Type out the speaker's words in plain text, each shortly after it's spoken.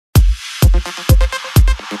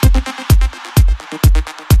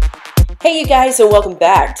Hey you guys, and welcome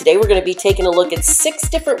back. Today we're going to be taking a look at 6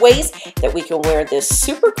 different ways that we can wear this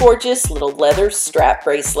super gorgeous little leather strap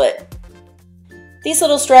bracelet. These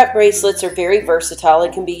little strap bracelets are very versatile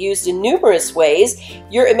and can be used in numerous ways.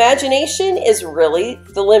 Your imagination is really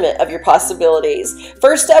the limit of your possibilities.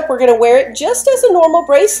 First up, we're going to wear it just as a normal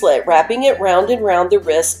bracelet, wrapping it round and round the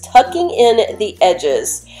wrist, tucking in the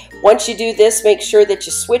edges. Once you do this, make sure that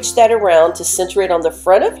you switch that around to center it on the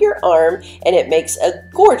front of your arm, and it makes a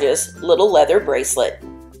gorgeous little leather bracelet.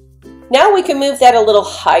 Now we can move that a little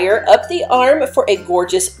higher up the arm for a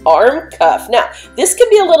gorgeous arm cuff. Now, this can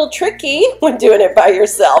be a little tricky when doing it by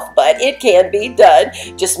yourself, but it can be done.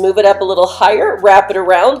 Just move it up a little higher, wrap it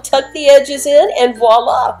around, tuck the edges in, and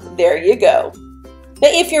voila, there you go. Now,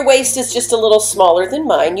 if your waist is just a little smaller than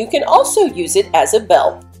mine, you can also use it as a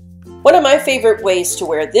belt. One of my favorite ways to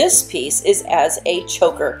wear this piece is as a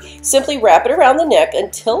choker. Simply wrap it around the neck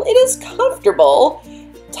until it is comfortable.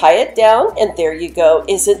 Tie it down, and there you go.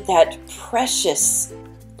 Isn't that precious?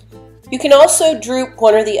 You can also droop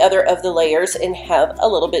one or the other of the layers and have a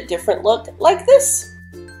little bit different look like this.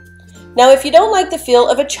 Now, if you don't like the feel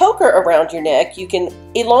of a choker around your neck, you can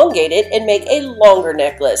elongate it and make a longer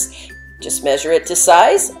necklace. Just measure it to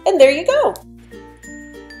size, and there you go.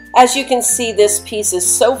 As you can see, this piece is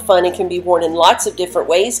so fun and can be worn in lots of different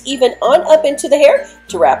ways, even on up into the hair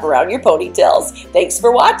to wrap around your ponytails. Thanks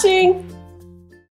for watching.